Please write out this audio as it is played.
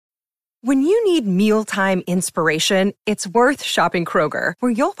When you need mealtime inspiration, it's worth shopping Kroger,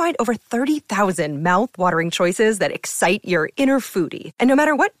 where you'll find over 30,000 mouth-watering choices that excite your inner foodie. And no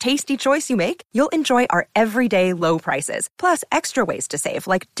matter what tasty choice you make, you'll enjoy our everyday low prices, plus extra ways to save,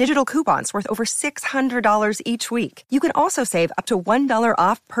 like digital coupons worth over $600 each week. You can also save up to $1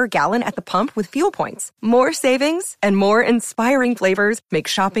 off per gallon at the pump with fuel points. More savings and more inspiring flavors make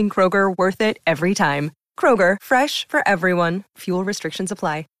shopping Kroger worth it every time. Kroger, fresh for everyone. Fuel restrictions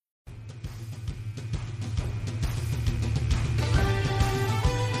apply.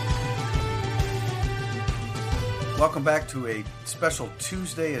 Welcome back to a special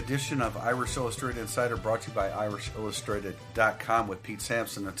Tuesday edition of Irish Illustrated Insider, brought to you by IrishIllustrated.com with Pete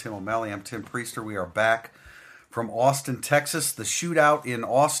Sampson and Tim O'Malley. I'm Tim Priester. We are back from Austin, Texas. The shootout in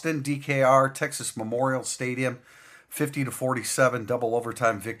Austin, DKR, Texas Memorial Stadium, 50-47, double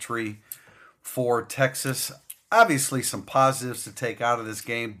overtime victory for Texas. Obviously some positives to take out of this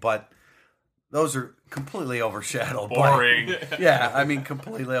game, but those are completely overshadowed. Boring.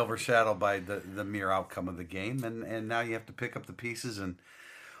 Completely overshadowed by the mere outcome of the game. And now you have to pick up the pieces and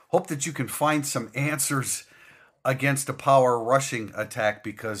hope that you can find some answers against a power rushing attack,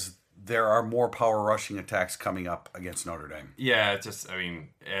 because there are more power rushing attacks coming up against Notre Dame. Yeah, as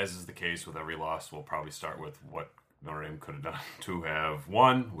is the case with every loss, we'll probably start with what Notre Dame could have done to have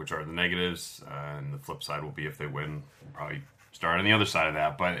won, which are the negatives. And the flip side will be if they win, we'll probably start on the other side of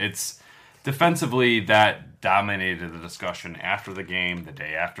that. But it's defensively, that dominated the discussion after the game, the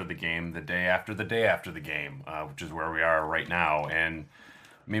day after the game, the day after the day after the game, which is where we are right now. And,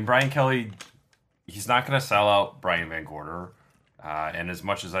 Brian Kelly, he's not going to sell out Brian Van Gorder. And as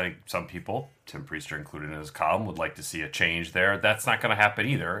much as I think some people, Tim Priester included in his column, would like to see a change there, that's not going to happen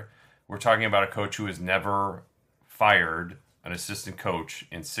either. We're talking about a coach who has never fired an assistant coach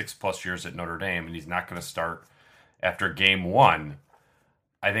in 6+ years at Notre Dame, and he's not going to start after game one.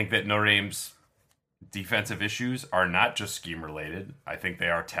 I think that Notre Dame's defensive issues are not just scheme-related. I think they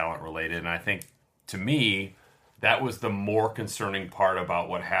are talent-related. And I think, to me, that was the more concerning part about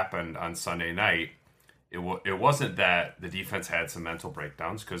what happened on Sunday night. It wasn't that the defense had some mental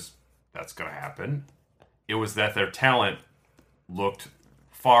breakdowns, because that's going to happen. It was that their talent looked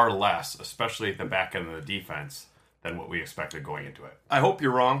far less, especially at the back end of the defense, than what we expected going into it. I hope you're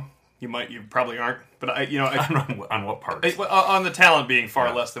wrong. You probably aren't, but on what parts? On the talent being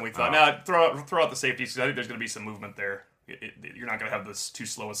far less than we thought. Now throw out the safeties, because I think there's going to be some movement there. You're not going to have the two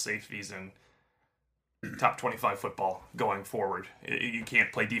slowest safeties in top 25 football going forward. You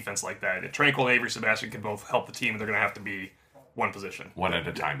can't play defense like that. Tranquill and Avery Sebastian can both help the team. They're going to have to be one position, one at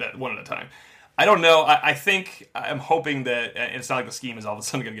a time. One at a time. I don't know. I'm hoping that, and it's not like the scheme is all of a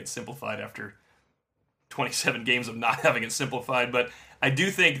sudden going to get simplified after 27 games of not having it simplified, but I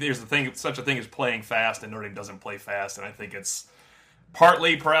do think there's such a thing as playing fast, and Notre Dame doesn't play fast, and I think it's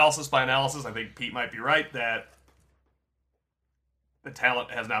partly paralysis by analysis. I think Pete might be right that the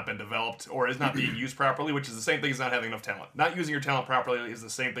talent has not been developed or is not being used properly, which is the same thing as not having enough talent. Not using your talent properly is the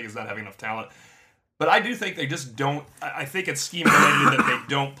same thing as not having enough talent. But I do think they just don't. I think it's scheme-related that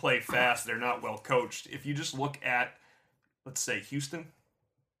they don't play fast. They're not well coached. If you just look at, let's say, Houston,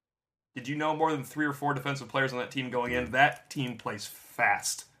 did you know more than 3 or 4 defensive players on that team going in? That team plays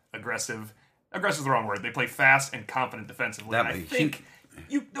fast, aggressive. Aggressive is the wrong word. They play fast and confident defensively. And I think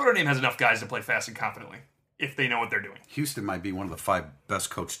Notre Dame has enough guys to play fast and confidently if they know what they're doing. Houston might be one of the 5 best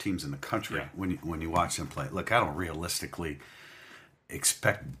coached teams in the country when you watch them play. Look, I don't realistically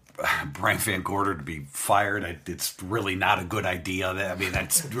expect Brian Van Gorder to be fired. It's really not a good idea.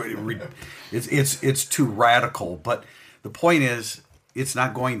 That's it's too radical. But the point is, it's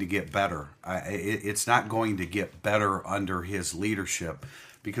not going to get better. It's not going to get better under his leadership,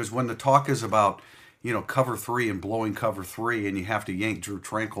 because when the talk is about, cover 3 and blowing cover 3, and you have to yank Drew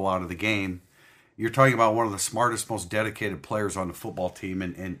Tranquill out of the game, you're talking about one of the smartest, most dedicated players on the football team,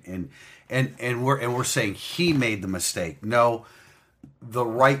 and we're saying he made the mistake. No, the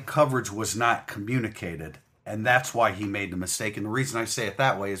right coverage was not communicated, and that's why he made the mistake. And the reason I say it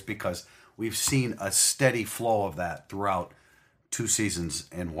that way is because we've seen a steady flow of that throughout 2 seasons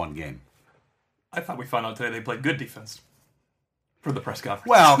and 1 game. I thought we found out today they played good defense for the press conference.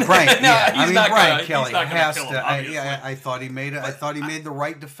 Well, Brian, Brian Kelly has to. I thought he made it. I thought he made the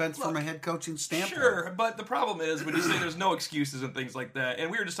right defense from a head coaching standpoint. Sure, but the problem is when you say there's no excuses and things like that. And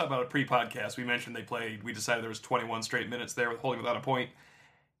we were just talking about a pre-podcast. We mentioned they played. We decided there was 21 straight minutes there with holding without a point.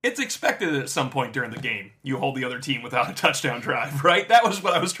 It's expected that at some point during the game you hold the other team without a touchdown drive, right? That was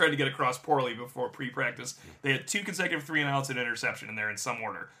what I was trying to get across poorly before pre-practice. They had 2 consecutive 3-and-outs and an interception in there in some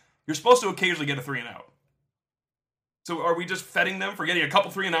order. You're supposed to occasionally get a 3-and-out. So are we just feting them for getting a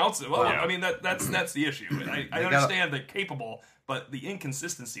couple 3-and-outs? Well, that's the issue. I understand they're capable, but the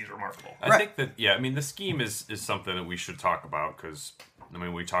inconsistency is remarkable. I think that, the scheme is something that we should talk about because,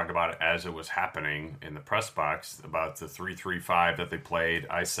 we talked about it as it was happening in the press box about the 3-3-5 that they played.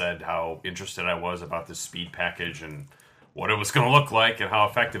 I said how interested I was about the speed package and what it was going to look like and how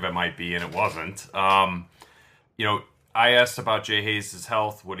effective it might be, and it wasn't. I asked about Jay Hayes'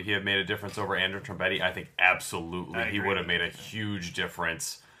 health. Would he have made a difference over Andrew Trombetti? I think absolutely. He would have made a huge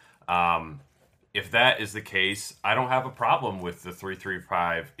difference. If that is the case, I don't have a problem with the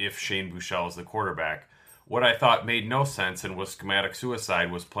 3-3-5 if Shane Buechele is the quarterback. What I thought made no sense and was schematic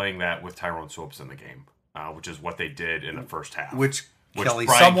suicide was playing that with Tyrone Swoopes in the game, which is what they did in the first half. Which Kelly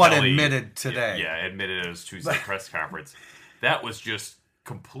Brian somewhat Kelly admitted today. Yeah, admitted at his Tuesday press conference. That was just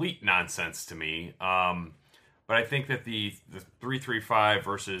complete nonsense to me. But I think that the 3-3-5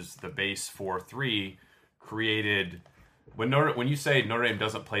 versus the base 4-3 created... When you say Notre Dame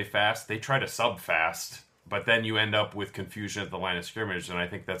doesn't play fast, they try to sub fast, but then you end up with confusion at the line of scrimmage, and I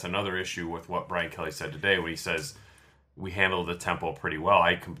think that's another issue with what Brian Kelly said today when he says we handled the tempo pretty well.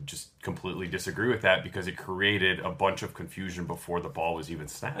 I just completely disagree with that because it created a bunch of confusion before the ball was even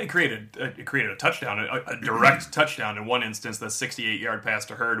snapped. It created a touchdown, a direct touchdown in one instance, the 68-yard pass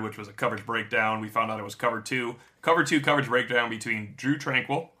to Hurd, which was a coverage breakdown. We found out it was cover two coverage breakdown between Drew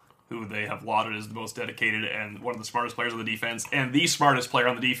Tranquill, who they have lauded as the most dedicated and one of the smartest players on the defense, and the smartest player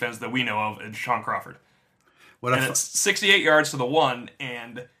on the defense that we know of is Sean Crawford. It's 68 yards to the one,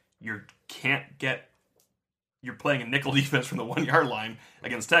 and you're playing a nickel defense from the 1 yard line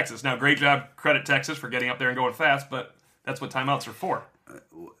against Texas. Now, great job, credit Texas for getting up there and going fast, but that's what timeouts are for.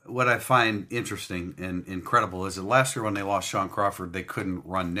 What I find interesting and incredible is that last year when they lost Sean Crawford, they couldn't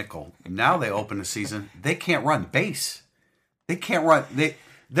run nickel. Now they open the season, they can't run base. They can't run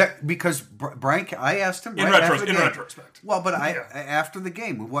because Brian, I asked him in retrospect. Well, but after the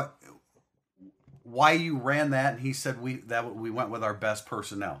game, why you ran that? And he said we went with our best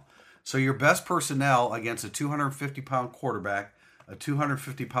personnel. So your best personnel against a 250-pound quarterback, a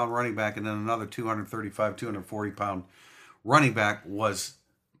 250-pound running back, and then another 235, 240-pound running back was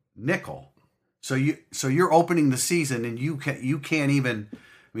nickel. So you're opening the season and you can't even.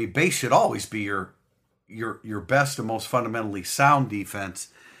 Base should always be your best and most fundamentally sound defense,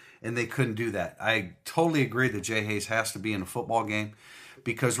 and they couldn't do that. I totally agree that Jay Hayes has to be in a football game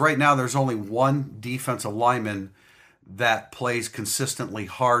because right now there's only one defensive lineman that plays consistently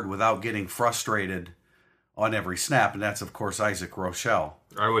hard without getting frustrated on every snap, and that's of course Isaac Rochelle.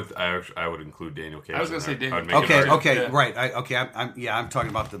 I would include Daniel Cage. I was going to say Daniel. Okay, right. I'm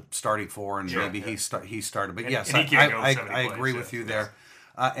talking about the starting four, and maybe he started. But yes, I agree with you there,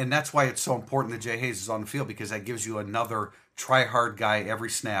 and that's why it's so important that Jay Hayes is on the field because that gives you another try-hard guy every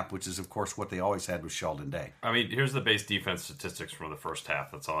snap, which is of course what they always had with Sheldon Day. Here's the base defense statistics from the first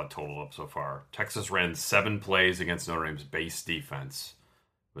half. That's all I totaled up so far. Texas ran 7 plays against Notre Dame's base defense.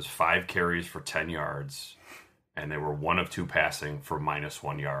 It was 5 carries for 10 yards. And they were 1 of 2 passing for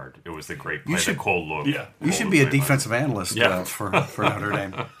 -1 yard. It was the great play that Cole looked. Yeah, you should be a defensive analyst for Notre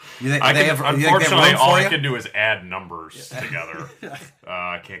Dame. Unfortunately, all I can do is add numbers together.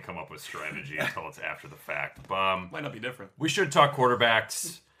 I can't come up with strategy until it's after the fact. Might not be different. We should talk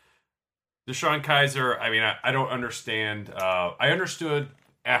quarterbacks. DeShone Kizer, I don't understand. I understood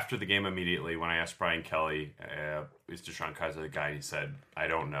after the game immediately when I asked Brian Kelly, is DeShone Kizer the guy? He said, I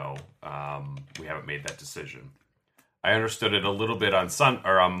don't know. We haven't made that decision. I understood it a little bit on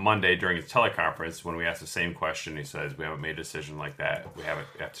Monday during his teleconference when we asked the same question. He says, we haven't made a decision like that. We have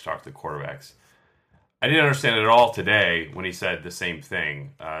to talk to the quarterbacks. I didn't understand it at all today when he said the same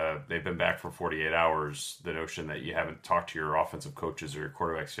thing. They've been back for 48 hours. The notion that you haven't talked to your offensive coaches or your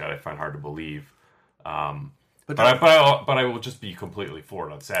quarterbacks yet, I find hard to believe. But I will just be completely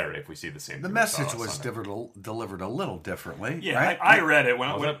floored on Saturday if we see the same thing. The message was delivered a little differently. Yeah, right? I read it.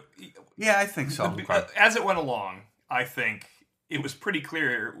 Yeah, I think so. As it went along, I think it was pretty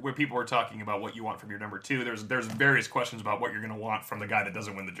clear where people were talking about what you want from your number 2. There's various questions about what you're going to want from the guy that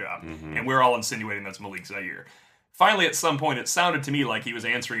doesn't win the job. Mm-hmm. And we're all insinuating that's Malik Zaire. Finally, at some point, it sounded to me like he was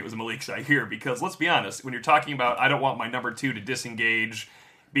answering it was Malik Zaire because, let's be honest, when you're talking about I don't want my number 2 to disengage,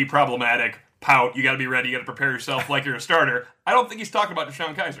 be problematic, pout, you got to be ready, you got to prepare yourself like you're a starter, I don't think he's talking about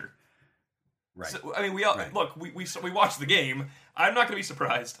DeShone Kizer. Right. So, look, we watched the game. I'm not going to be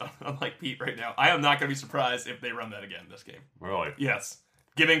surprised, unlike Pete right now. I am not going to be surprised if they run that again this game. Really? Yes.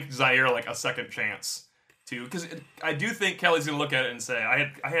 Giving Zaire like a second chance to, because I do think Kelly's going to look at it and say,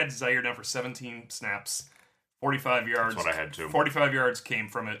 I had Zaire down for 17 snaps, 45 yards. That's what I had too. 45 yards came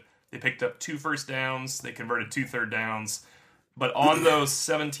from it. They picked up 2 first downs. They converted 2 third downs. But on those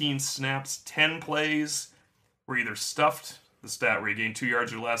 17 snaps, 10 plays were either stuffed, the stat where you gained 2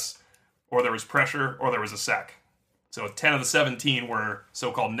 yards or less, or there was pressure, or there was a sack. So 10 of the 17 were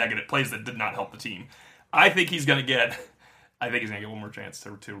so-called negative plays that did not help the team. I think he's going to get one more chance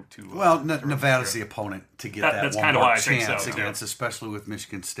to Nevada's the opponent to get that one more chance against, especially with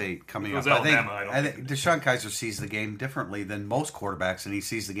Michigan State coming up. I think Deshaun Kaiser sees the game differently than most quarterbacks, and he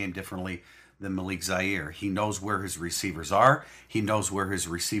sees the game differently than Malik Zaire. He knows where his receivers are. He knows where his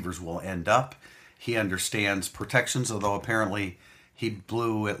receivers will end up. He understands protections, although apparently he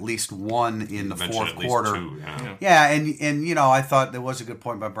blew at least one in the fourth quarter. Two, and I thought there was a good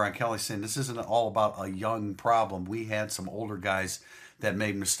point by Brian Kelly saying this isn't all about a young problem. We had some older guys that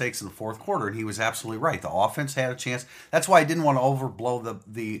made mistakes in the fourth quarter, and he was absolutely right. The offense had a chance. That's why I didn't want to overblow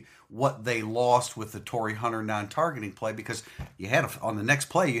the what they lost with the Torrey Hunter non-targeting play, because you had on the next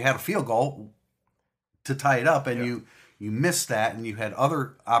play you had a field goal to tie it up, and you missed that, and you had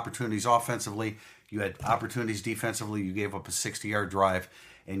other opportunities offensively. You had opportunities defensively. You gave up a 60-yard drive,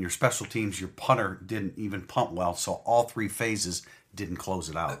 and your special teams, your punter didn't even punt well. So all three phases didn't close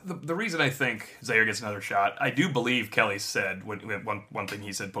it out. The reason I think Zaire gets another shot, I do believe Kelly said one thing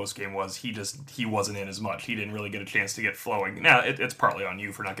he said post game was he wasn't in as much. He didn't really get a chance to get flowing. Now it's partly on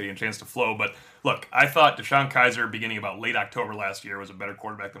you for not getting a chance to flow, but look, I thought Deshaun Kaiser beginning about late October last year was a better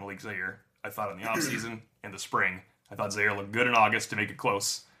quarterback than Malik Zaire. I thought in the offseason and the spring, I thought Zaire looked good in August to make it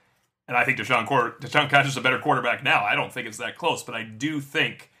close. And I think Deshaun Kaiser's a better quarterback now. I don't think it's that close, but I do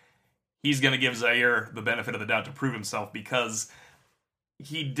think he's going to give Zaire the benefit of the doubt to prove himself, because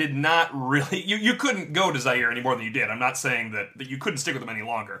he did not really... You couldn't go to Zaire any more than you did. I'm not saying that you couldn't stick with him any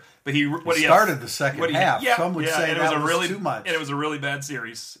longer. But he started the second half. Some would say that was too much. And it was a really bad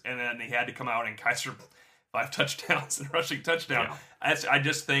series. And then he had to come out, and Kaiser 5 touchdowns and rushing touchdown. Yeah. I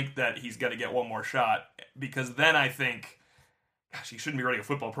just think that he's going to get one more shot, because then I think... Gosh, he shouldn't be running a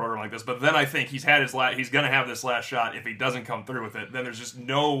football program like this, but then I think he's going to have this last shot. If he doesn't come through with it, then there's just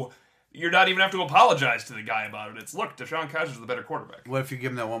you're not even have to apologize to the guy about it. It's, look, Deshaun Kaiser's the better quarterback. What if you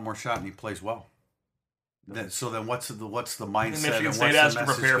give him that one more shot and he plays well? So then what's the mindset? And Michigan State has to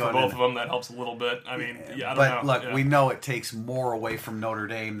prepare for both of them. That helps a little bit. I mean, I don't know. But look, we know it takes more away from Notre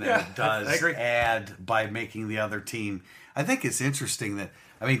Dame than it does add by making the other team. I think it's interesting that,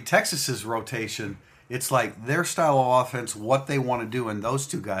 Texas's rotation, it's like their style of offense, what they want to do, and those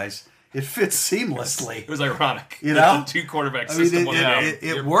two guys, it fits seamlessly. It was ironic. The two quarterback system.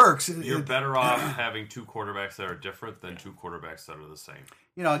 It works. You're better off having two quarterbacks that are different than two quarterbacks that are the same.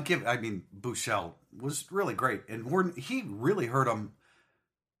 Buechele was really great, and he really hurt him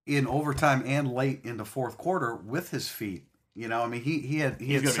in overtime and late in the fourth quarter with his feet. He had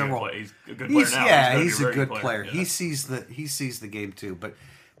several. He's a good player now. He's a good player. Yeah. He sees the game too, but.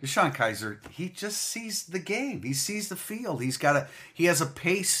 Deshaun Kaiser, he just sees the game. He sees the field. He has a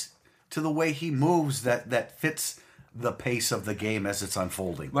pace to the way he moves that fits the pace of the game as it's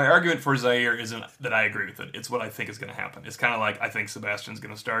unfolding. My argument for Zaire isn't that I agree with it. It's what I think is going to happen. It's kind of like I think Sebastian's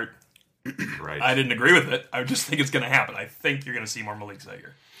going to start. Right. I didn't agree with it. I just think it's going to happen. I think you're going to see more Malik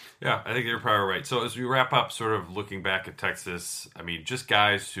Zaire. Yeah, I think you're probably right. So as we wrap up, sort of looking back at Texas, just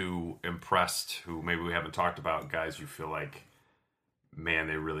guys who impressed, who maybe we haven't talked about, guys you feel like, man,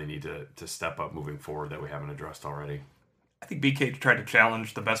 they really need to step up moving forward that we haven't addressed already. I think BK tried to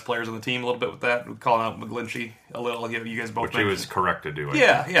challenge the best players on the team a little bit with that, calling out McGlinchey a little. You guys both, which he was correct to do.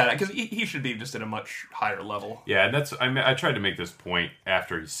 Yeah, because he should be just at a much higher level. Yeah, and that's. I tried to make this point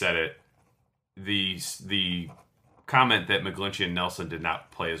after he said it. The comment that McGlinchey and Nelson did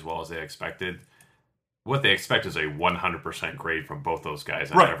not play as well as they expected. What they expect is a 100% grade from both those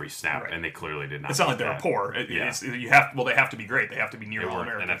guys on every snap, and they clearly did not. It's not like they're poor. They have to be great. They have to be near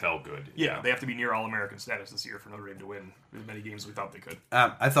All-American. NFL good. Yeah, they have to be near All-American status this year for Notre Dame to win as many games as we thought they could.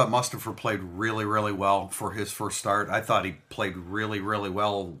 I thought Mustipher played really, really well for his first start. I thought he played really, really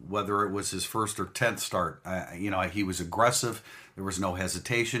well, whether it was his first or 10th start. He was aggressive. There was no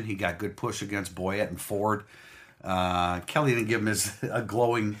hesitation. He got good push against Boyette and Ford. Kelly didn't give him a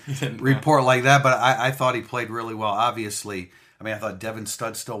glowing report like that, but I thought he played really well. Obviously, I thought Devin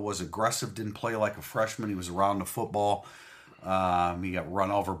Studstill was aggressive, didn't play like a freshman. He was around the football. He got run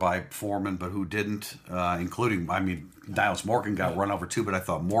over by Foreman, but who didn't, including, Niles Morgan got run over too, but I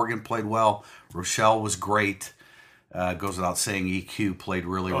thought Morgan played well. Rochelle was great. Goes without saying, EQ played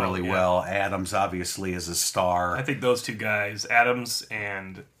really, really well. Adams, obviously, is a star. I think those two guys, Adams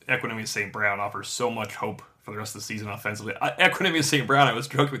and Equanimeous St. Brown, offer so much hope for the rest of the season offensively. Equanimeous St. Brown, I was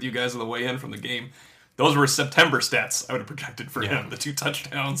joking with you guys on the way in from the game. Those were September stats I would have projected for him. The 2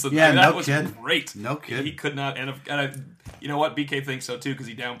 touchdowns. That was great. No kid. He could not. And you know what? BK thinks so too, because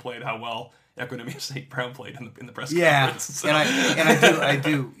he downplayed how well Equanimeous St. Brown played in the press Yeah, conference. So. and I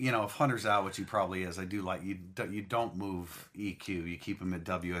do. If Hunter's out, which he probably is, I do like you don't move EQ. You keep him at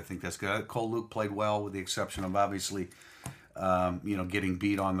W. I think that's good. Cole Luke played well, with the exception of obviously, getting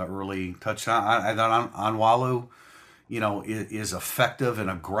beat on the early touchdown. I thought Onwalu, is effective and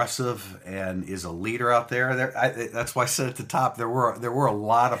aggressive and is a leader out there. That's why I said at the top there were a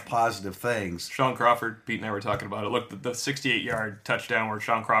lot of positive things. Sean Crawford, Pete and I were talking about it. Look, the 68-yard touchdown where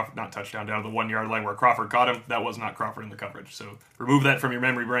Sean Crawford, not touchdown, down to the 1-yard line where Crawford caught him, that was not Crawford in the coverage. So remove that from your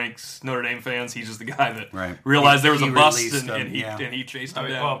memory banks, Notre Dame fans. He's just the guy that realized there was a bust and he chased him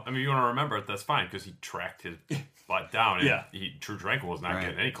down. Well, you want to rember it, that's fine, because he tracked his butt down, and True Tranquil was not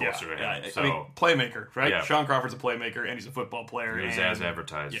getting any closer to him. So, playmaker, right? Yeah. Sean Crawford's a playmaker, and he's a football player. It was as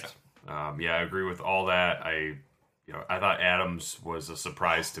advertised. Yeah. I agree with all that. I thought Adams was a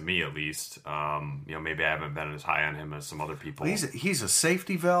surprise to me, at least. Maybe I haven't been as high on him as some other people. Well, he's a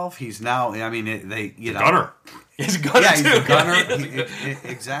safety valve. He's now. I mean, gunner. He's a gunner. Yeah, he's too. a gunner.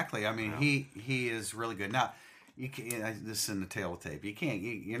 Exactly. I mean, he is really good. Now, you can't, this is in the tail of tape.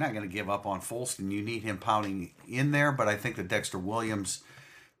 You're not going to give up on Folston. You need him pounding in there. But I think that Dexter Williams,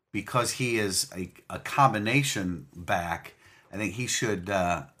 because he is a combination back, I think he should,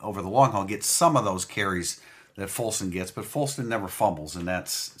 over the long haul, get some of those carries that Folston gets. But Folston never fumbles, and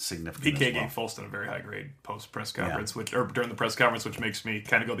that's significant. PK gave Folston a very high grade post press conference, or during the press conference, which makes me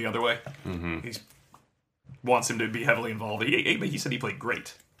kind of go the other way. Mm-hmm. He wants him to be heavily involved. He said he played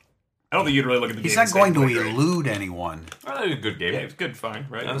great. I don't think you'd really look at the game. He's not going to elude anyone. I thought it was a good game. Yeah, it was good, fine,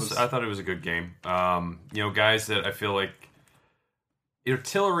 right? I thought it was a good game. Guys that I feel like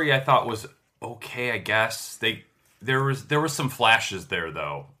Tillery, I thought was okay. I guess there was some flashes there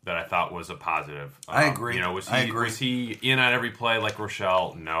though that I thought was a positive. I agree. Was he in on every play like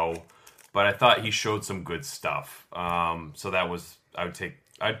Rochelle? No, but I thought he showed some good stuff. So that was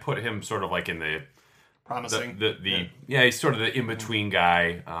I'd put him sort of like in the promising. He's sort of the in between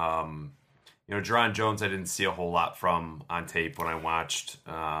guy. Jerron Jones, I didn't see a whole lot from on tape when I watched.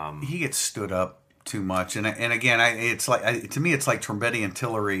 He gets stood up too much, and again, it's like to me, it's like Trombetti and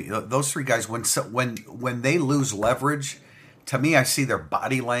Tillery. Those three guys, when they lose leverage, to me, I see their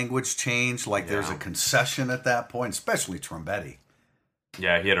body language change. Like there's a concession at that point, especially Trombetti.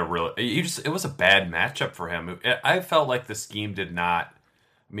 Yeah, he had it was a bad matchup for him. I felt like the scheme did not.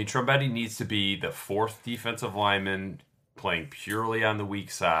 I mean, Trombetti needs to be the fourth defensive lineman playing purely on the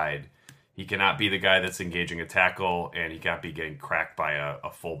weak side. He cannot be the guy that's engaging a tackle, and he can't be getting cracked by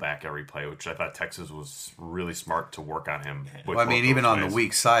a fullback every play, which I thought Texas was really smart to work on him. Well, I mean, even on the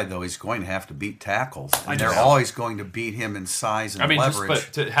weak side, though, he's going to have to beat tackles. And they're always going to beat him in size and leverage.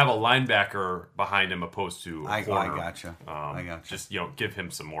 But to have a linebacker behind him opposed to a corner. I gotcha. Just, give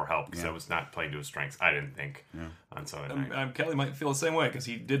him some more help, because that was not playing to his strengths, I didn't think, on Sunday night. Kelly might feel the same way, because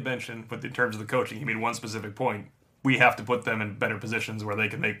he did mention, but in terms of the coaching, he made one specific point. We have to put them in better positions where they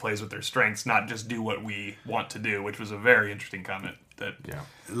can make plays with their strengths, not just do what we want to do, which was a very interesting comment.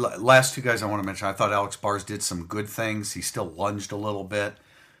 Last two guys I want to mention, I thought Alex Bars did some good things. He still lunged a little bit.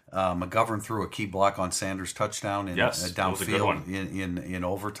 McGovern threw a key block on Sanders' touchdown downfield in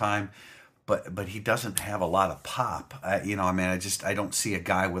overtime. But he doesn't have a lot of pop. I don't see a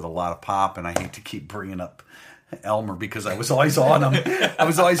guy with a lot of pop, and I hate to keep bringing up Elmer because I was always on him.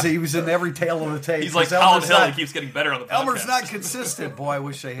 He was in every tail of the tape. He's like Colin Hill. He keeps getting better on the podcast. Elmer's not consistent. Boy, I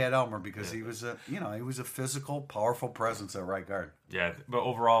wish they had Elmer because he was a physical, powerful presence at right guard. Yeah, but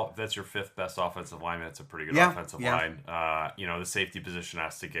overall, if that's your fifth best offensive lineman, it's a pretty good offensive line. The safety position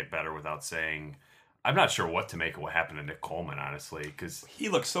has to get better without saying. I'm not sure what to make of what happened to Nick Coleman, honestly, because he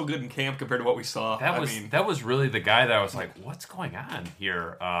looked so good in camp compared to what we saw. That was really the guy that I was like, what's going on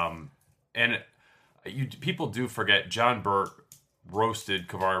here? People do forget John Burt roasted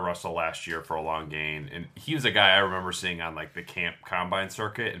Kavari Russell last year for a long gain, and he was a guy I remember seeing on like the camp combine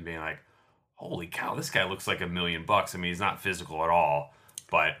circuit and being like, "Holy cow, this guy looks like $1 million." I mean, he's not physical at all,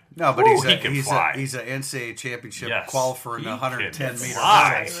 but he can fly. He's an NCAA championship qualifier in the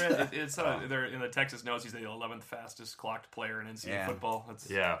 110-meter race. They're in the Texas notes. He's the 11th fastest clocked player in NCAA football.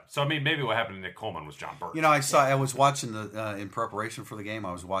 So I mean, maybe what happened to Nick Coleman was John Burt. I was watching in preparation for the game.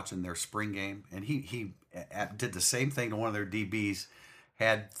 I was watching their spring game, and he did the same thing to one of their DBs.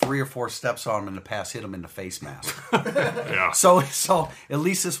 Had 3 or 4 steps on him, and the pass hit him in the face mask. So at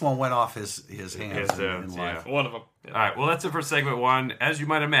least this one went off his hands in life. One of them. All right, well, that's it for segment 1. As you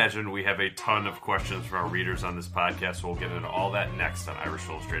might imagine, we have a ton of questions from our readers on this podcast, so we'll get into all that next on Irish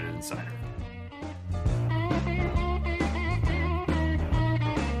Illustrated Insider.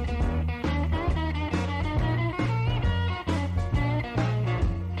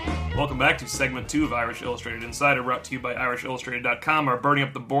 Welcome back to segment 2 of Irish Illustrated Insider, brought to you by IrishIllustrated.com. Our Burning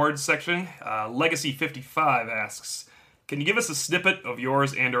Up the Boards section. Legacy55 asks, can you give us a snippet of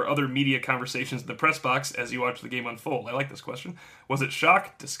yours and or other media conversations in the press box as you watch the game unfold? I like this question. Was it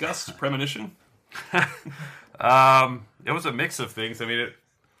shock, disgust, premonition? It was a mix of things. I mean,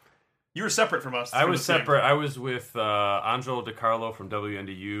 You were separate from us. I was separate. I was with Angelo DiCarlo from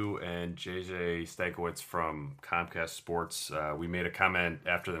WNDU and JJ Stankiewicz from Comcast Sports. We made a comment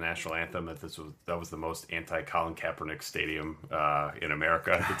after the national anthem that that was the most anti-Colin Kaepernick stadium in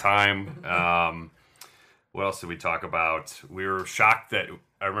America at the time. What else did we talk about? We were shocked that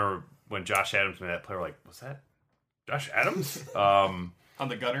I remember when Josh Adams made that play. We're like, was that Josh Adams? On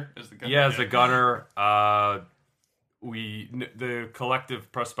the gunner? As the gunner? Yeah, as the gunner. The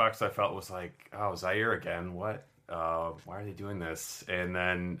collective press box I felt was like, oh, Zaire again. What? Why are they doing this? And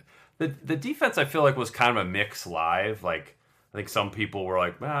then the defense I feel like was kind of a mix live. Like I think some people were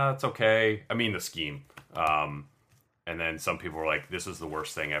like, it's okay. I mean the scheme. And then some people were like, this is the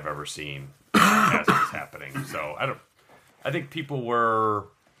worst thing I've ever seen as it was happening. So I think people were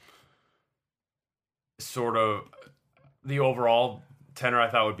sort of the overall tenor I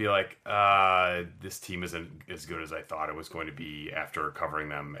thought would be like, this team isn't as good as I thought it was going to be after covering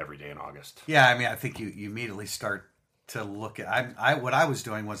them every day in August. Yeah, I mean, I think you immediately start to look at. What I was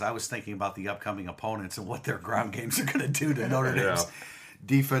doing was I was thinking about the upcoming opponents and what their ground games are going to do to Notre Dame's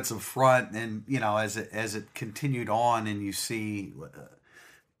defensive front, and as it continued on, and you see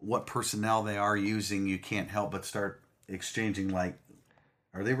what personnel they are using, you can't help but start exchanging like,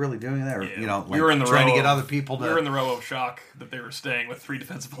 are they really doing that? Or, we were in the trying row to get other people to... We were in the row of shock that they were staying with 3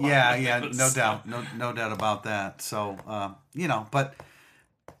 defensive linemen. Yeah, no doubt. No doubt about that. So, but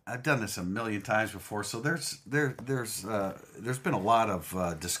I've done this a million times before, so there's been a lot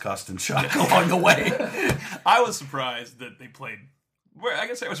of disgust and shock along the way. I was surprised that they played... I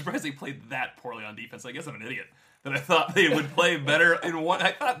guess I was surprised they played that poorly on defense. I guess I'm an idiot. That I thought they would play better in one...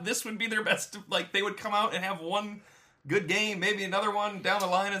 I thought this would be their best... Like, they would come out and have one... good game, maybe another one down the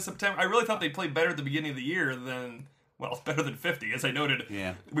line in September. I really thought they played better at the beginning of the year than, better than 50, as I noted.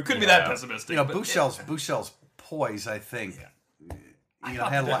 Yeah. We couldn't be that pessimistic. Bouchel's poise, I think,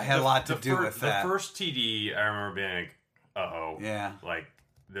 had a lot to do with that. The first TD, I remember being like, uh-oh. Yeah. Like,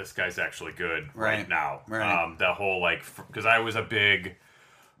 this guy's actually good right now. Right. That whole, because I was a big...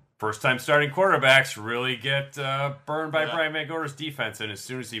 First-time starting quarterbacks really get burned by Brian Van Gorder's defense, and as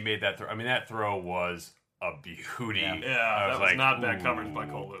soon as he made that throw... I mean, that throw was... a beauty. Yeah, that was not bad coverage by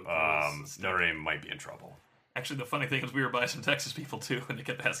Cole Luke. Notre Dame might be in trouble. Actually, the funny thing is we were by some Texas people, too, and they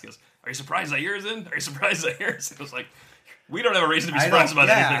kept asking us, are you surprised Zaire's in? Are you surprised Zaire's in? It was like, we don't have a reason to be surprised about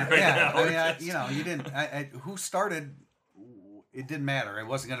anything now. I mean, you didn't... who started... It didn't matter. It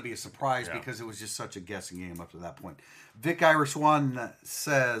wasn't going to be a surprise because it was just such a guessing game up to that point. Vic Irish One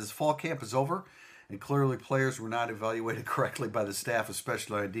says, fall camp is over, and clearly players were not evaluated correctly by the staff,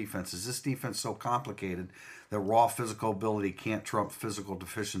 especially on defense. Is this defense so complicated that raw physical ability can't trump physical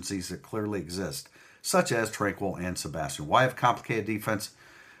deficiencies that clearly exist, such as Tranquill and Sebastian? Why have complicated defense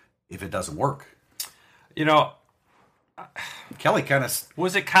if it doesn't work? Kelly kind of...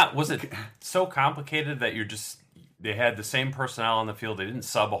 Was it so complicated that they had the same personnel on the field, they didn't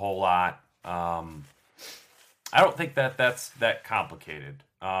sub a whole lot? I don't think that's that complicated.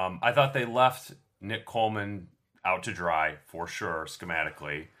 I thought they left Nick Coleman out to dry, for sure,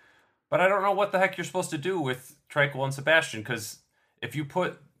 schematically. But I don't know what the heck you're supposed to do with Tranquill and Sebastian, because if you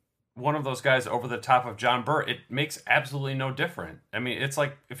put one of those guys over the top of John Burt, it makes absolutely no difference. I mean, it's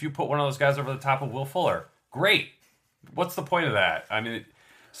like if you put one of those guys over the top of Will Fuller. Great. What's the point of that? I mean,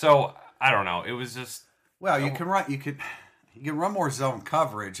 so, I don't know. It was just... Well, you can run more zone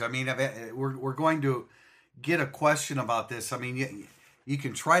coverage. I mean, we're going to get a question about this. I mean, you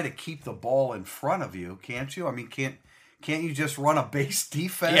can try to keep the ball in front of you, can't you? I mean, can't you just run a base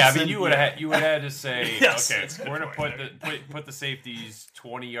defense? Yeah, I mean, you would have had to say, yes, okay, we're going to put the safeties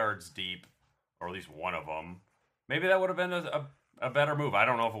 20 yards deep, or at least one of them. Maybe that would have been a better move. I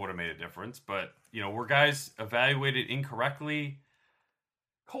don't know if it would have made a difference, but were guys evaluated incorrectly?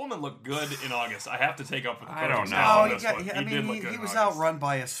 Coleman looked good in August. I have to take up with the I don't know. He was outrun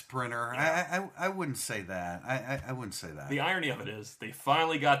by a sprinter. Yeah. I wouldn't say that. I wouldn't say that. The irony of it is they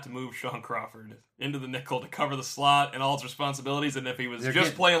finally got to move Sean Crawford into the nickel to cover the slot and all its responsibilities, and if he was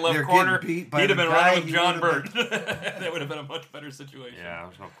playing left corner, he'd have been running with John Burt. That would have been a much better situation. Yeah,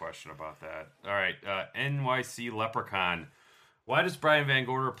 there's no question about that. All right, NYC Leprechaun. Why does Brian Van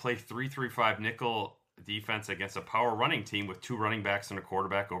Gorder play 3-3-5 nickel defense against a power running team with 2 running backs and a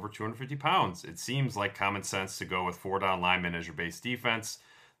quarterback over 250 pounds? It seems like common sense to go with 4 down linemen as your base defense.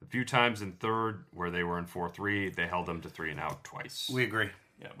 The few times in third where they were in 4-3, they held them to 3 and out twice. We agree.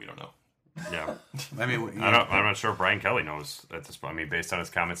 Yeah, we don't know. Yeah. I mean, I'm not sure if Brian Kelly knows at this point. I mean, based on his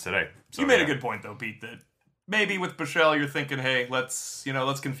comments today. So, you made a good point, though, Pete, that maybe with Bichelle, you're thinking, hey, let's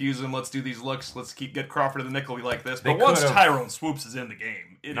confuse him. Let's do these looks. Let's get Crawford in the nickel. We like this. But once Tyrone Swoops is in the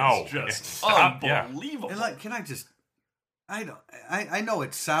game, it is just unbelievable. And like, can I just... I know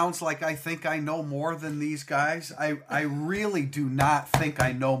it sounds like I think I know more than these guys. I really do not think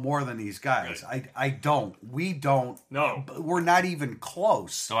I know more than these guys. Right. I don't. We don't. No. We're not even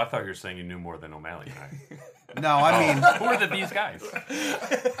close. So I thought you were saying you knew more than O'Malley and I. No, I mean... Who are these guys?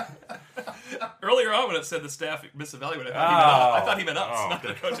 Earlier on when it said the staff misevaluated, I thought he meant us, not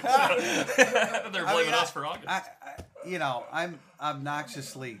the coaching staff. They're blaming us for August. I'm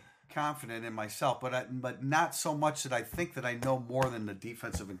obnoxiously confident in myself, but not so much that I think that I know more than the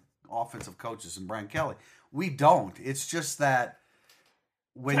defensive and offensive coaches and Brian Kelly. We don't. It's just that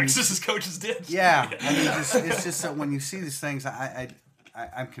when Texas's coaches did. Yeah, I mean, it's just that when you see these things,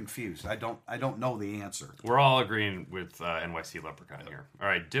 I'm confused. I don't know the answer. We're all agreeing with NYC Leprechaun here. All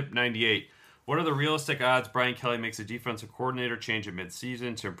right, Dip 98. What are the realistic odds Brian Kelly makes a defensive coordinator change at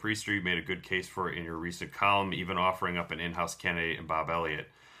midseason? Tim Priester, you made a good case for it in your recent column, even offering up an in-house candidate in Bob Elliott.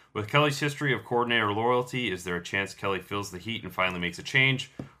 With Kelly's history of coordinator loyalty, is there a chance Kelly feels the heat and finally makes a change?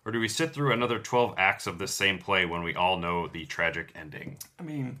 Or do we sit through another 12 acts of this same play when we all know the tragic ending? I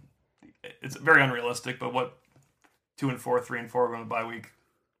mean, it's very unrealistic, but what, 2-4, 3-4 going to bye week?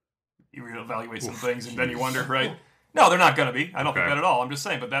 You reevaluate some things, and then you wonder, right? No, they're not going to be. I don't think that at all. I'm just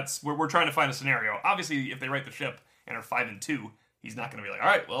saying, but that's we're trying to find a scenario. Obviously, if they right the ship and are 5-2, he's not going to be like, all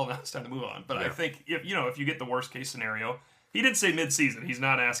right, well, now it's time to move on. But I think if you get the worst case scenario. He did say mid-season. He's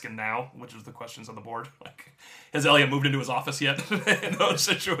not asking now, which is the questions on the board. Like, has Elliott moved into his office yet in those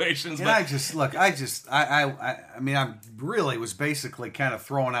situations? And I mean, I really was basically kind of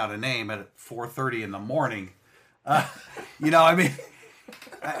throwing out a name at 4:30 in the morning. I mean,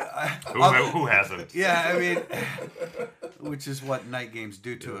 who hasn't? Yeah, I mean, which is what night games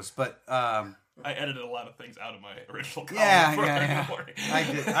do to us. But I edited a lot of things out of my original column. Yeah.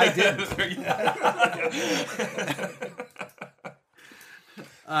 I did.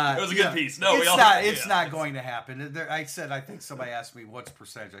 It was a good piece. No, it's not going to happen. I think somebody asked me what's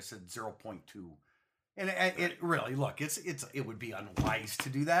percentage. I said 0.2, and it really it would be unwise to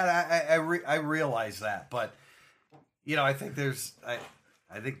do that. I realize that, but I think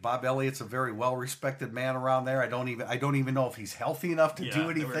I think Bob Elliott's a very well-respected man around there. I don't even know if he's healthy enough to do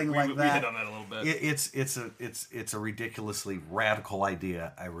anything like that. We hit on that a little bit. It's a ridiculously radical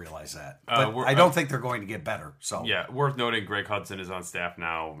idea. I realize that, but I don't think they're going to get better. So yeah, worth noting, Greg Hudson is on staff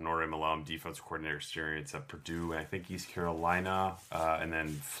now. Notre Dame alum, defensive coordinator experience at Purdue, and I think East Carolina, and then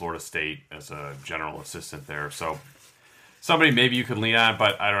Florida State as a general assistant there. So somebody maybe you could lean on,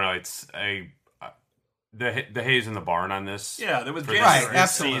 but I don't know. It's the hay's in the barn on this. Yeah, there was January. Right,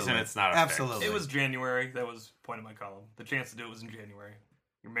 absolutely. Season, it's not absolutely. It was January. That was the point of my column. The chance to do it was in January.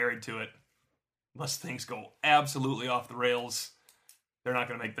 You're married to it. Unless things go absolutely off the rails, they're not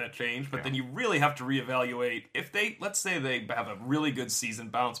going to make that change. But then you really have to reevaluate. If let's say they have a really good season,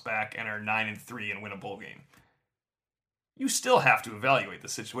 bounce back, and are 9-3 and win a bowl game, you still have to evaluate the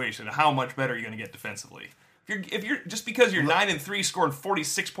situation. How much better are you going to get defensively? If you're just because you're 9-3 scoring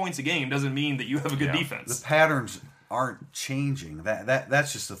 46 points a game doesn't mean that you have a good defense. The patterns aren't changing.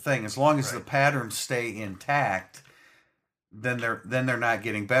 That's just the thing. As long as the patterns stay intact, then they're not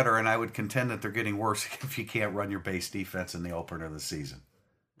getting better. And I would contend that they're getting worse if you can't run your base defense in the opener of the season.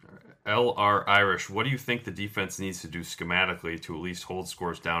 L.R. Irish, what do you think the defense needs to do schematically to at least hold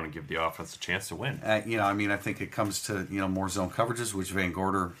scores down and give the offense a chance to win? I think it comes to more zone coverages, which Van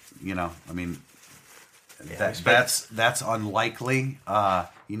Gorder, that's unlikely.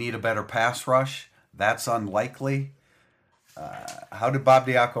 You need a better pass rush. That's unlikely. How did Bob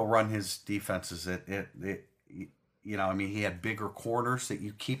Diaco run his defenses? He had bigger corners that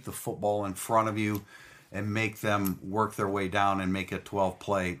you keep the football in front of you and make them work their way down and make a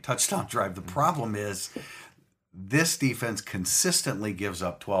 12-play touchdown drive. The problem is this defense consistently gives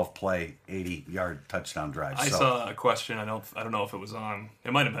up 12-play, 80-yard touchdown drives. I saw a question. I don't know if it was on.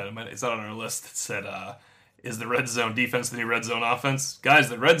 It might have been. It's not on our list. It said, is the red zone defense the new red zone offense? Guys,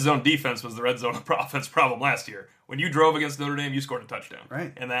 the red zone defense was the red zone offense problem last year. When you drove against Notre Dame, you scored a touchdown.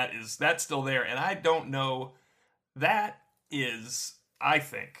 Right. And that's still there. And I don't know. That is, I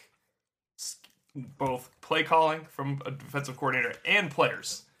think, both play calling from a defensive coordinator and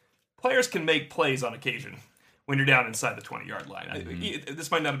players. Players can make plays on occasion when you're down inside the 20-yard line. Mm-hmm.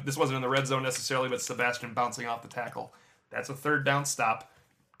 This wasn't in the red zone necessarily, but Sebastian bouncing off the tackle. That's a third down stop.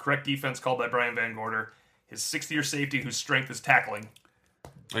 Correct defense called by Brian Van Gorder. His 60-year safety, whose strength is tackling,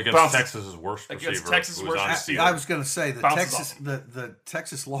 Against bounces. Texas's worst receiver. Against Texas' who was worst on receiver. I was going to say Bounces the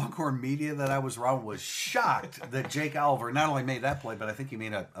Texas Longhorn media that I was around was shocked that Jake Oliver not only made that play, but I think he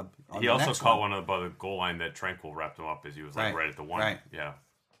made He also caught one by the goal line that Tranquil wrapped him up as he was like right at the one. Right. Yeah,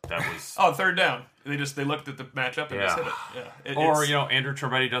 that was. Third down. They looked at the matchup and just hit it. Yeah. Or Andrew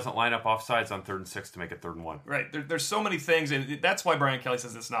Tremetti doesn't line up offsides on 3rd and 6 to make it 3rd and 1. Right. There's so many things, and that's why Brian Kelly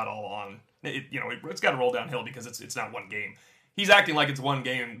says it's not all on. It's got to roll downhill because it's not one game. He's acting like it's one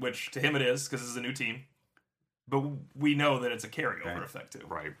game, which to him it is because this is a new team. But we know that it's a carryover effect too.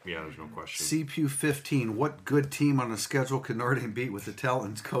 Right. Yeah. There's no question. CPU 15. What good team on the schedule can Notre Dame beat with the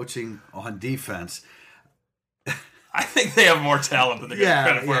talent coaching on defense? I think they have more talent than they're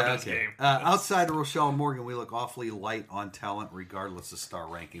getting credit for in this game. Outside of Rochelle Morgan, we look awfully light on talent, regardless of star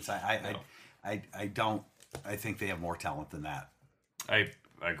rankings. I don't. I think they have more talent than that. I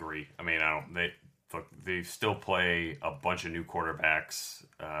agree. I mean, they still play a bunch of new quarterbacks.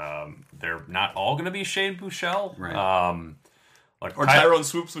 They're not all going to be Shane Buechele. Right. Or Tyrone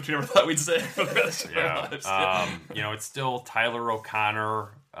Swoops, which you never thought we'd say. It's still Tyler O'Connor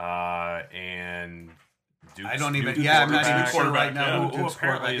and Duke's, I don't even. Duke's I'm not even quarterback, sure right now who Duke's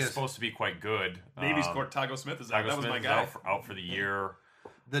apparently is is supposed to be quite good. Navy's Tago Smith is out. That was my guy. Out for the year.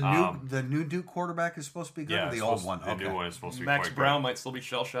 The new Duke quarterback is supposed to be good. Yeah, or the old one. The new one is supposed to be Max quite Brown good. might still be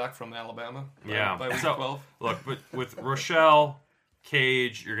shell shocked from Alabama. Yeah. By week 12. Look, but with Rochelle,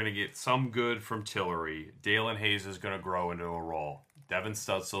 Cage, you're going to get some good from Tillery. Dalen Hayes is going to grow into a role. Devin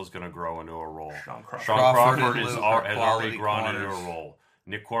Stutzel is going to grow into a role. Sean Crawford Crawford has Luke already grown corners. into a role.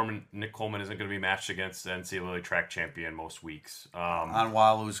 Nick Coleman isn't going to be matched against the NCAA track champion most weeks.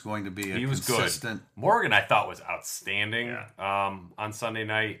 Anwalu's going to be he was consistent. good. Morgan, I thought, was outstanding Yeah. on Sunday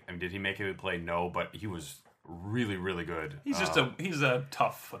night. I mean, did he make a play? No, but he was really, really good. He's just he's a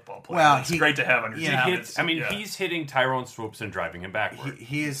tough football player. Well, It's great to have on your team. He's hitting Tyrone Swoops and driving him backward.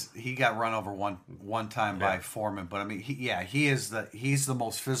 He got run over one time by Foreman, but I mean, he's the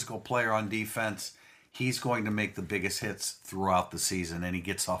most physical player on defense. He's going to make the biggest hits throughout the season, and he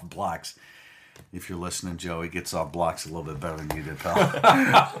gets off blocks. If you're listening, Joe, he gets off blocks a little bit better than you did,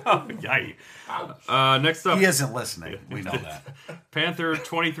 pal. Yay. Next up, He isn't listening. We know that. Panther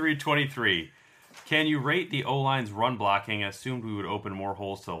 23-23. Can you rate the O-line's run blocking? I assumed we would open more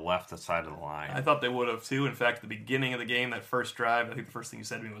holes to the left side of the line. I thought they would have too. In fact, at the beginning of the game, that first drive, I think the first thing you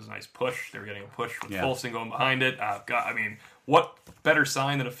said to me was a nice push. They were getting a push with Folston going behind it. What better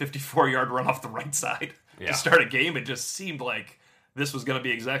sign than a 54-yard run off the right side to start a game? It just seemed like this was going to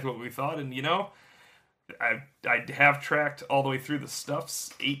be exactly what we thought. And, I have tracked all the way through the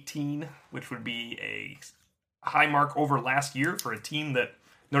stuffs, 18, which would be a high mark over last year for a team that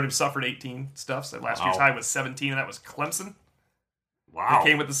Notre Dame suffered 18 stuffs. Last year's high was 17, and that was Clemson. Wow. They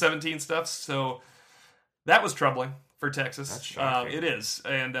came with the 17 stuffs, so that was troubling for Texas. That's shocking. It is,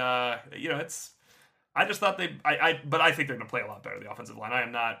 and it's. I just thought but I think they're going to play a lot better, the offensive line. I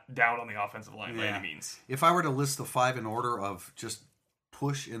am not down on the offensive line by any means. If I were to list the five in order of just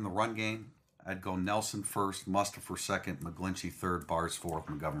push in the run game, I'd go Nelson first, Mustipher second, McGlinchey third, Bars fourth,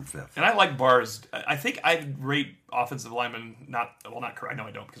 McGovern fifth. And I like Bars. I think I'd rate offensive linemen not correct. I know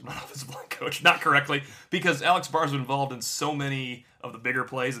I don't because I'm not an offensive line coach. Not correctly because Alex Bars was involved in so many of the bigger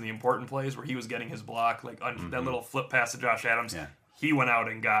plays and the important plays where he was getting his block, like on that little flip pass to Josh Adams. Yeah. He went out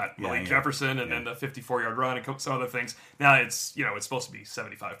and got Malik Jefferson and then the 54-yard run and some other things. Now it's supposed to be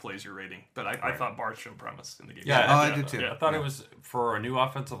 75 plays you're rating, but I thought Bars showed promise in the game. Yeah, I did too. Yeah, I thought it was for a new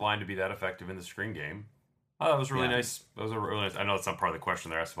offensive line to be that effective in the screen game. Oh, that was really nice. That was a really nice. I know it's not part of the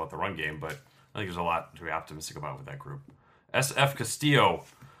question they're asked about the run game, but I think there's a lot to be optimistic about with that group. SF Castillo.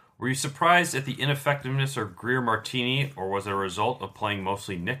 Were you surprised at the ineffectiveness of Greer Martini, or was it a result of playing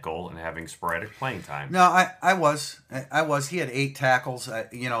mostly nickel and having sporadic playing time? No, I was. He had 8 tackles.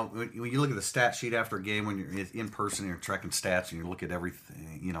 When you look at the stat sheet after a game, when you're in person, you're tracking stats and you look at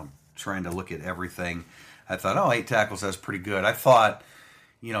everything, trying to look at everything. I thought, 8 tackles, that's pretty good. I thought,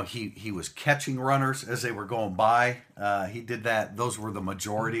 he was catching runners as they were going by. He did that. Those were the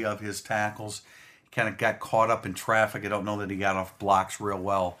majority of his tackles. He kind of got caught up in traffic. I don't know that he got off blocks real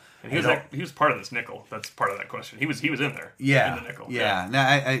well. And he was part of this nickel. That's part of that question. He was in there. Yeah, in the nickel. Yeah. Now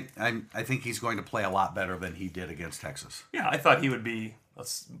I think he's going to play a lot better than he did against Texas. Yeah, I thought he would be.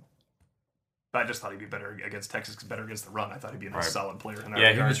 I just thought he'd be better against Texas, better against the run. I thought he'd be a nice solid player in that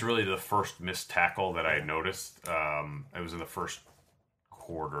regard. He was really the first missed tackle that I had noticed. It was in the first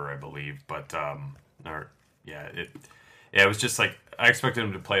quarter, I believe. But it was just like I expected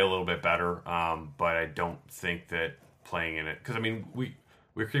him to play a little bit better, but I don't think that playing in it because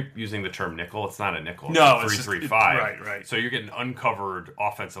we keep using the term nickel. It's not a nickel. No, it's it's 3-3-5. Right. So you're getting uncovered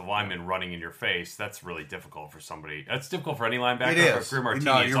offensive linemen running in your face. That's really difficult for somebody. That's difficult for any linebacker. It is. But Greer Martini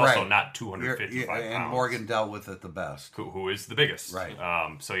No, is you're also right. not 255 pounds. And Morgan dealt with it the best. Who is the biggest. Right.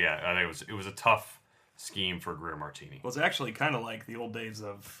 So, yeah, I think it was a tough scheme for Greer Martini. Well, it's actually kind of like the old days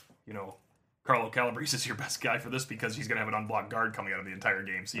of, Carlo Calabrese is your best guy for this because he's going to have an unblocked guard coming out of the entire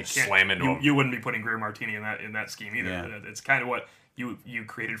game. So you can't slam into him. You wouldn't be putting Greer Martini in that scheme either. Yeah. It's kind of what you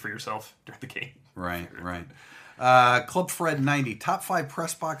created for yourself during the game. Right. Club Fred 90. Top 5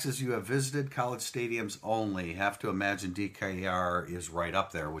 press boxes you have visited, college stadiums only. Have to imagine DKR is right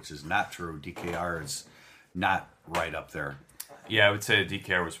up there, which is not true. DKR is not right up there. Yeah, I would say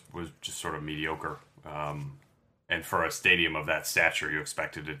DKR was just sort of mediocre. And for a stadium of that stature, you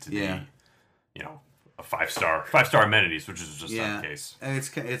expected it to be, a 5-star amenities, which is just not the case. And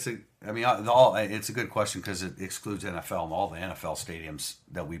it's a good question because it excludes NFL, and all the NFL stadiums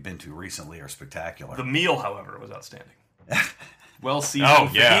that we've been to recently are spectacular. The meal, however, was outstanding. Well seasoned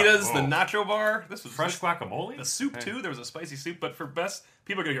fajitas, the nacho bar. This was fresh guacamole. The soup too. There was a spicy soup, but for best,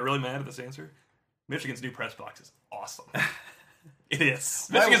 people are gonna get really mad at this answer. Michigan's new press box is awesome. It is.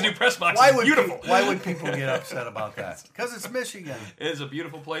 Michigan's new press box is beautiful. Why would people get upset about that? Because it's Michigan. It is a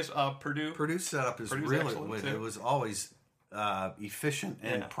beautiful place. Purdue's setup is it was always efficient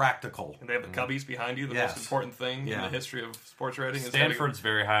and practical. And they have the cubbies behind you, the most important thing in the history of sports writing. Stanford's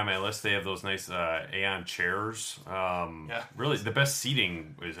very high on my list. They have those nice Aeon chairs. Really, the best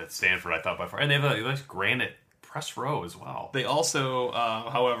seating is at Stanford, I thought, by far. And they have a nice granite press row as well. They also,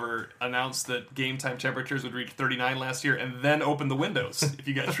 however, announced that game time temperatures would reach 39 last year and then opened the windows, if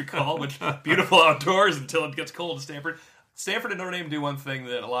you guys recall, which beautiful outdoors until it gets cold at Stanford. Stanford and Notre Dame do one thing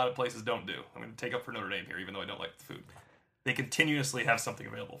that a lot of places don't do. I'm going to take up for Notre Dame here, even though I don't like the food. They continuously have something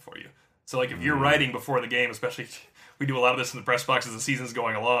available for you. So, like, if you're writing before the game, especially, we do a lot of this in the press box as the season's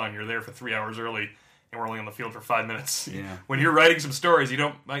going along, you're there for 3 hours early, and we're only on the field for 5 minutes. Yeah. When you're writing some stories,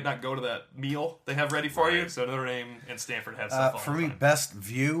 might not go to that meal they have ready for you. So Notre Dame and Stanford have stuff all for the me, time. best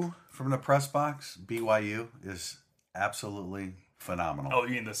view from the press box, BYU is absolutely phenomenal. Oh,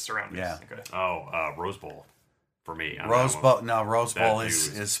 you mean the surroundings? Yeah. Okay. Rose Bowl for me. Rose Bowl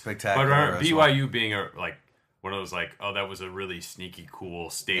is spectacular. But BYU being one of those that was a really sneaky, cool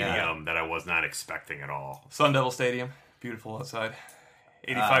stadium that I was not expecting at all. Sun Devil Stadium, beautiful outside.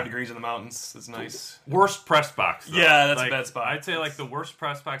 85 degrees in the mountains. It's nice. Worst press box, though. Yeah, that's a bad spot. I'd say the worst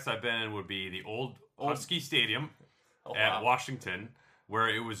press box I've been in would be the old Husky Stadium at Washington, where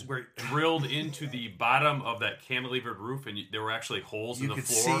it was drilled into the bottom of that cantilevered roof, and there were actually holes in the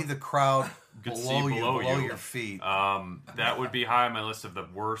floor. You could see the crowd below your feet. That would be high on my list of the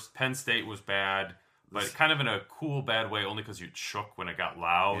worst. Penn State was bad, but kind of in a cool, bad way, only because you shook when it got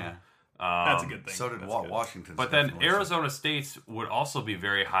loud. Yeah. That's a good thing. So did Washington. But then Arizona State's would also be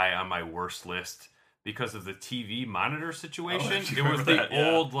very high on my worst list because of the TV monitor situation. It was the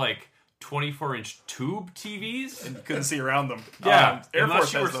old 24-inch tube TVs, and you couldn't see around them. Yeah, Air unless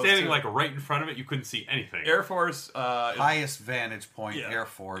Force you were has those standing too. right in front of it, you couldn't see anything. Air Force highest vantage point. Air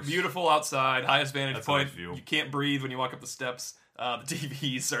Force, beautiful outside, highest vantage That's point. a nice view. You can't breathe when you walk up the steps. The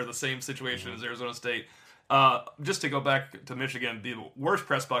TVs are the same situation as Arizona State. Just to go back to Michigan, the worst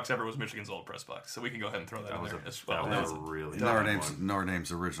press box ever was Michigan's old press box. So we can go ahead and throw that in there as well. That was a really Notre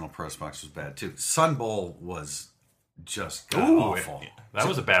Dame's original press box was bad too. Sun Bowl was just awful. That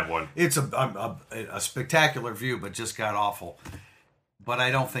was a bad one. It's a spectacular view, but just got awful. But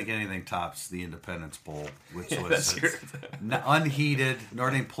I don't think anything tops the Independence Bowl, which was unheated.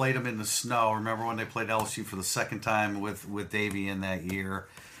 Notre Dame played them in the snow. Remember when they played LSU for the second time with Davey in that year?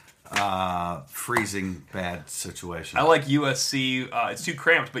 Freezing bad situation. I like USC. It's too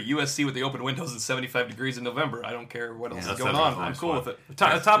cramped, but USC with the open windows at 75 degrees in November. I don't care what else is going on. I'm cool with it.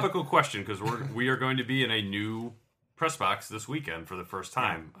 A topical question, because we are going to be in a new press box this weekend for the first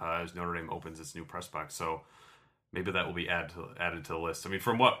time as Notre Dame opens its new press box. So maybe that will be added to the list. I mean,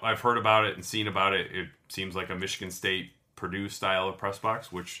 from what I've heard about it and seen about it, it seems like a Michigan State Purdue style of press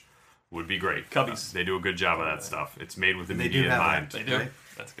box, which would be great. Cubbies. They do a good job of that stuff. It's made with the media in mind. They do. Right?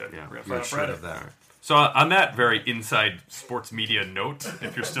 That's good. Yeah. We're going to find out that. So on that very inside sports media note,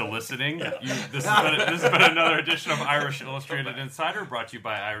 if you're still listening, this has been another edition of Irish Illustrated Insider, brought to you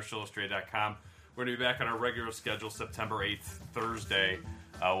by IrishIllustrated.com. We're going to be back on our regular schedule September 8th, Thursday.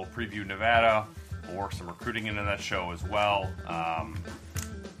 We'll preview Nevada. We'll work some recruiting into that show as well.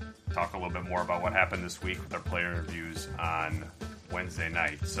 Talk a little bit more about what happened this week with our player interviews on Wednesday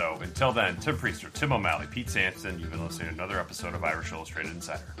night. So until then, Tim Priester, Tim O'Malley, Pete Sampson, you've been listening to another episode of Irish Illustrated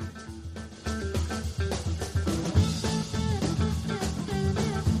Insider.